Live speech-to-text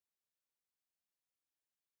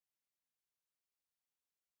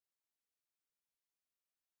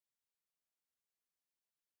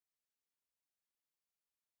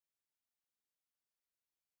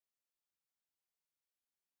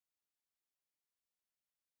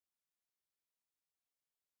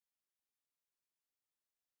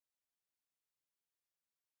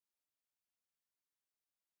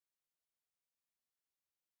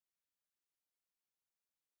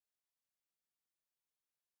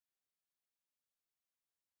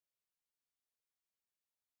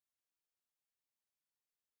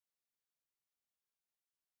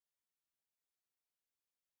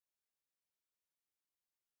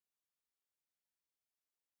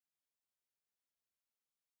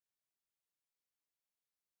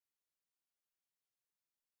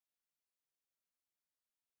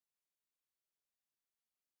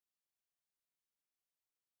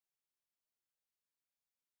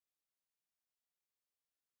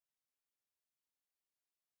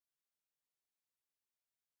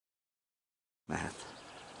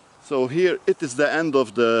So here it is the end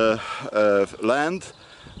of the land,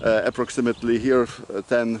 approximately here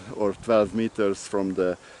 10 or 12 meters from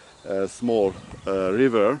the small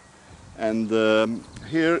river. And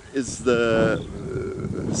here is the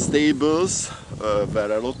stables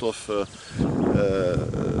where a lot of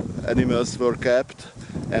animals were kept,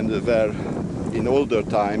 and where in older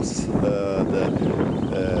times the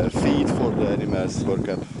feed for the animals were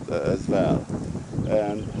kept as well.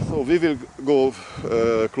 And so we will go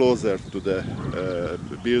closer to the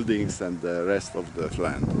buildings and the rest of the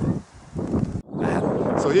land.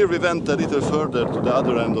 So here we went a little further to the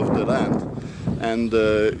other end of the land, and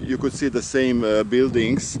you could see the same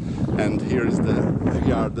buildings, and here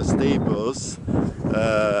are the stables.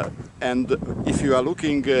 And if you are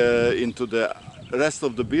looking into the rest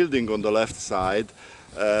of the building on the left side,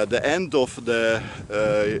 the end of the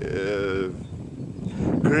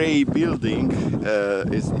grey building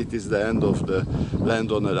it is the end of the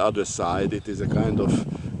land on the other side. It is a kind of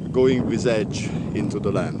going with edge into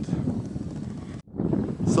the land.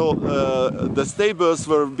 So the stables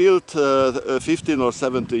were built 15 or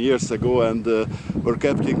 17 years ago and were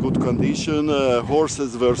kept in good condition.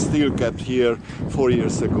 Horses were still kept here 4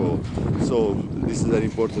 years ago. So this is an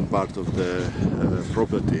important part of the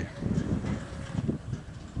property.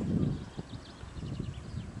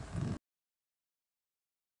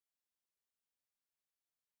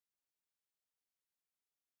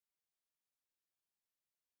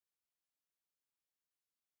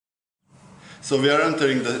 So we are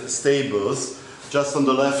entering the stables. Just on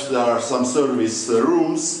the left there are some service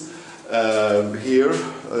rooms. Here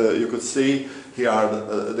you could see here are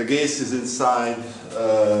the gas is inside.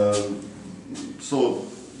 So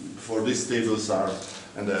for these stables are,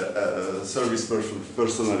 and the service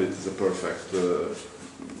personnel, it is a perfect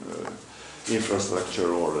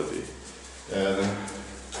infrastructure already.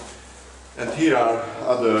 And here are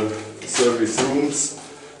other service rooms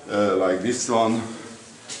like this one.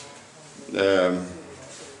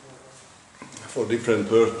 For different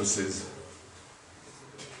purposes.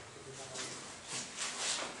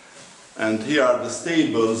 And here are the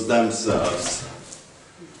stables themselves.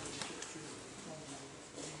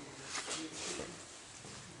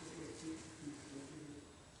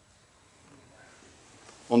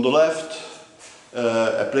 On the left,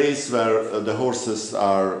 a place where the horses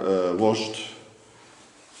are washed.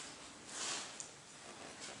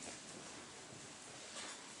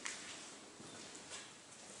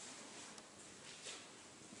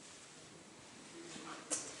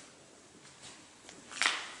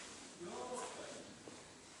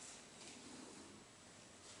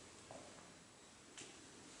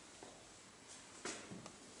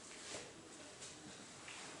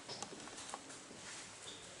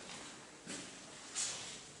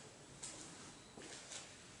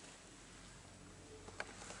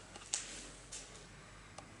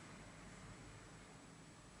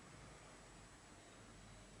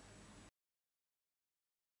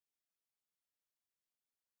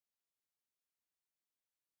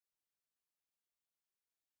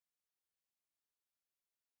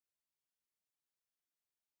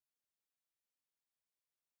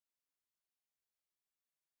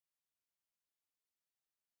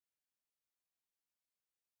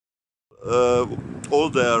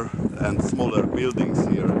 Older and smaller buildings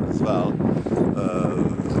here as well.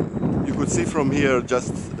 You could see from here,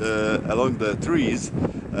 just along the trees,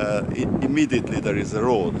 immediately there is a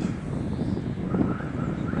road.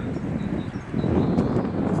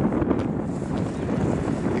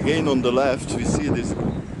 Again on the left we see this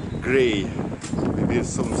grey, we will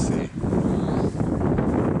soon see.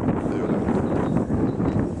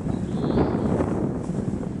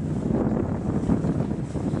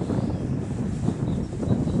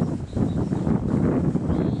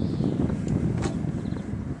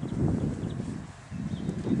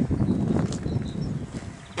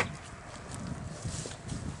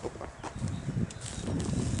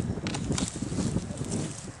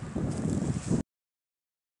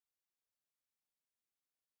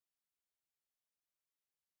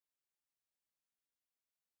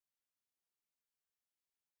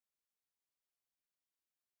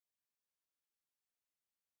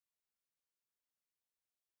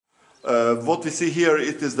 What we see here,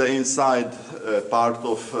 it is the inside part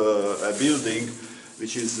of a building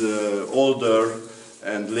which is older,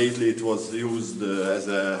 and lately it was used as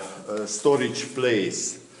a storage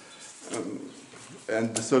place.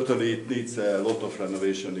 And certainly it needs a lot of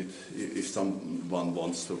renovation if someone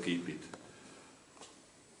wants to keep it.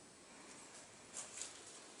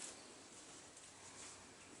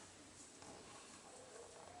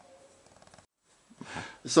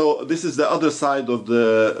 So this is the other side of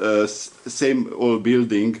the same old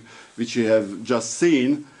building which you have just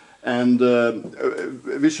seen, and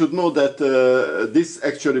we should know that this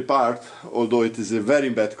actually part, although it is in very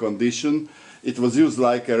bad condition, it was used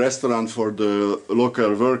like a restaurant for the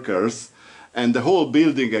local workers, and the whole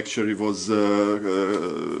building actually was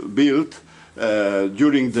built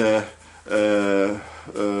during the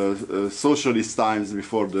socialist times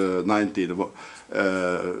before the 19th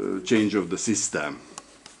change of the system.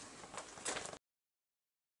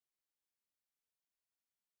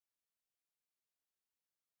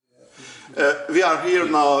 We are here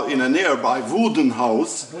now in a nearby wooden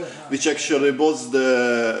house, which actually was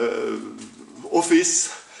the office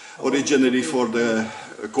originally for the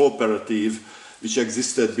cooperative, which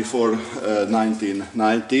existed before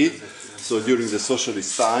 1990, so during the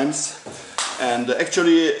socialist times. And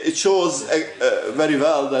actually it shows very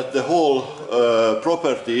well that the whole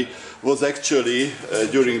property was actually,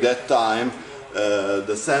 during that time,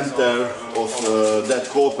 the center of that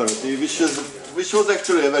cooperative, which was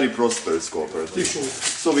actually a very prosperous cooperative.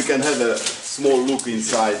 So we can have a small look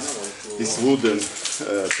inside these wooden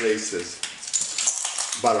places,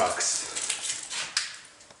 barracks.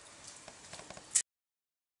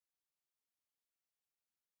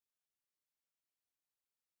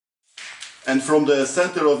 And from the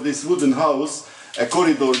center of this wooden house, a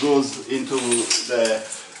corridor goes into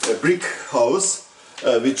the brick house,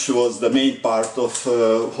 which was the main part of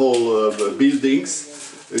whole buildings,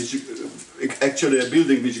 which actually a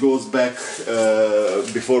building which goes back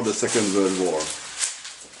before the Second World War.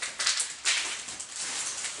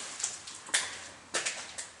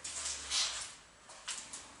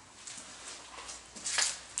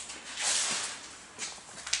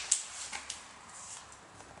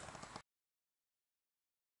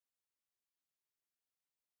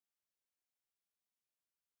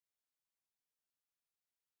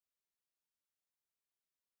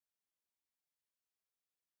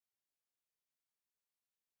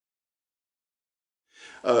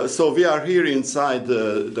 So we are here inside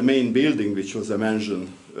the main building, which was a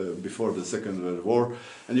mansion before the Second World War,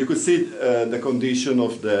 and you could see the condition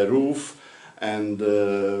of the roof and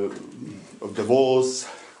of the walls.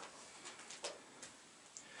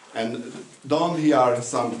 And down here are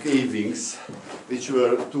some cavings, which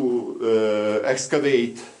were to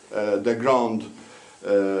excavate the ground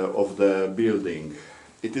of the building.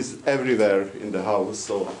 It is everywhere in the house,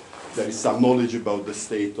 so there is some knowledge about the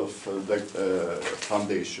state of the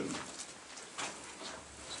foundation.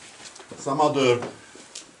 Some other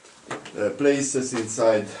places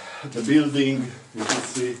inside the building, you can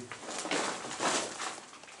see.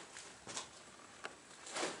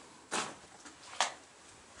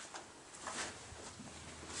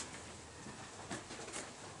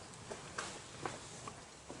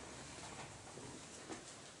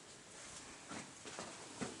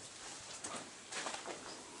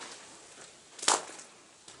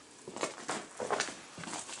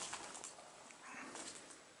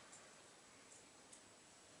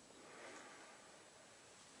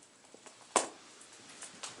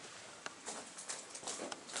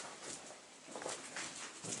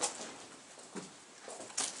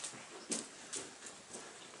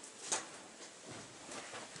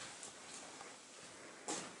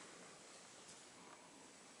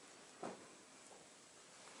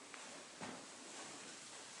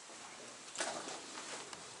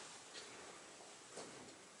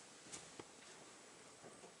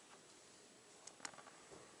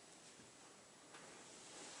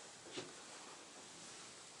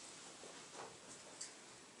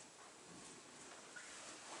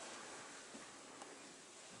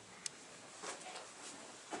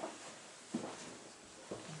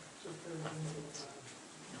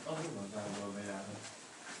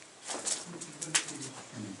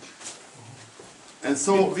 And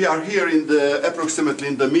so we are here in approximately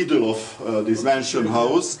in the middle of this mansion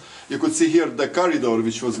house. You could see here the corridor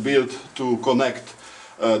which was built to connect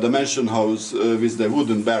the mansion house with the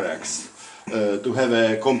wooden barracks to have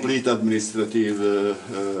a complete administrative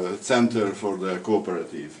center for the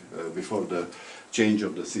cooperative before the change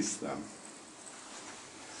of the system.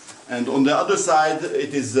 And on the other side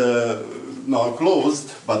it is now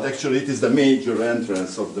closed, but actually it is the major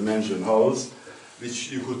entrance of the mansion house,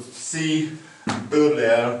 which you could see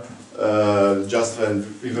earlier just when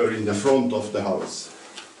we were in the front of the house.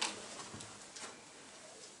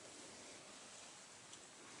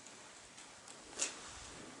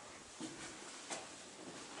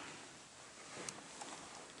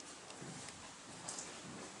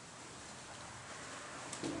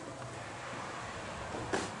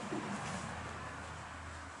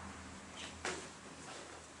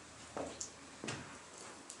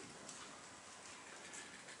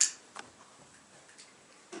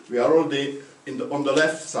 we are already on the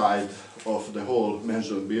left side of the whole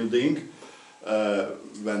mansion building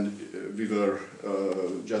when we were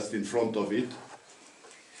just in front of it.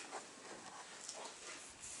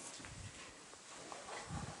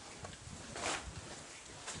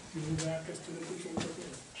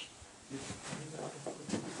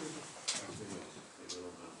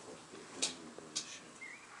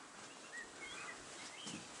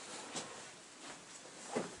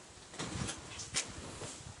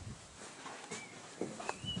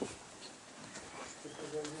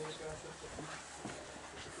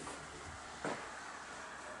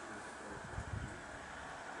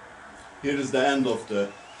 Here is the end of the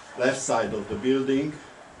left side of the building.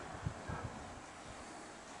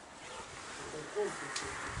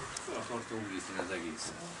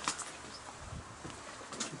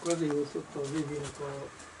 Azért osztotta a végének a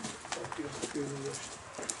kőművest.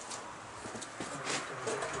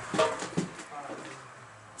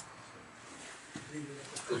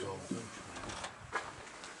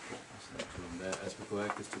 De ezt mikor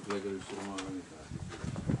elkezdtük legelőször hallani,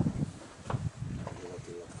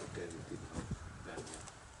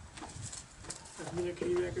 hát minek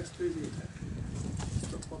hívják ezt a izétet?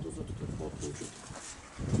 Ezt a padozatot, a patócsot.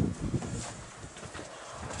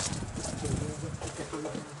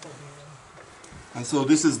 And so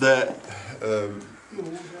this is the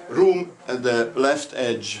room at the left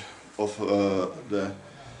edge of the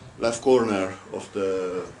left corner of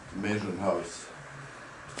the mansion house.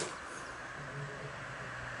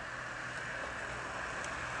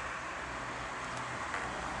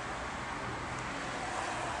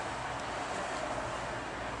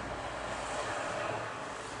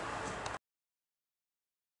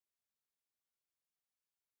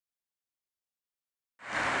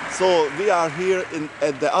 So we are here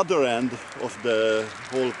at the other end of the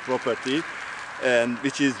whole property, and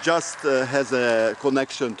which is just has a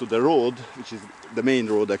connection to the road, which is the main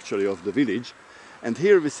road actually of the village. And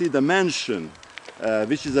here we see the mansion,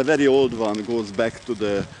 which is a very old one, goes back to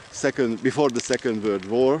the before the Second World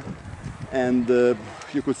War. And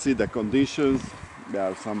you could see the conditions. They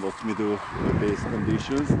are somewhat middle-based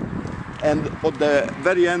conditions. And at the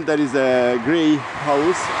very end there is a grey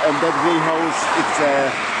house, and that grey house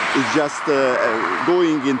it's just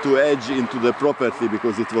going into the property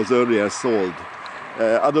because it was earlier sold.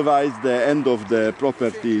 Otherwise the end of the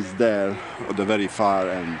property is there at the very far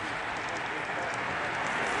end.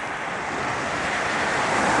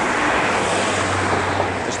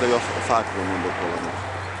 Esetleg a fákról mondok valamit.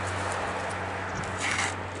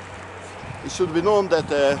 It should be known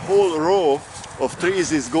that a whole row of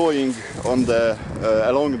trees is going on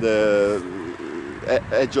along the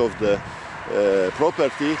edge of the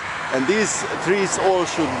property, and these trees all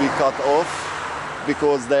should be cut off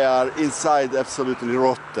because they are inside absolutely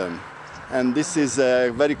rotten. And this is a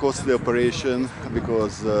very costly operation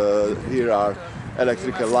because here are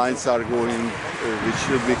electrical lines are going which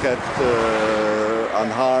should be kept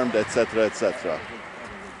unharmed, etc., etc.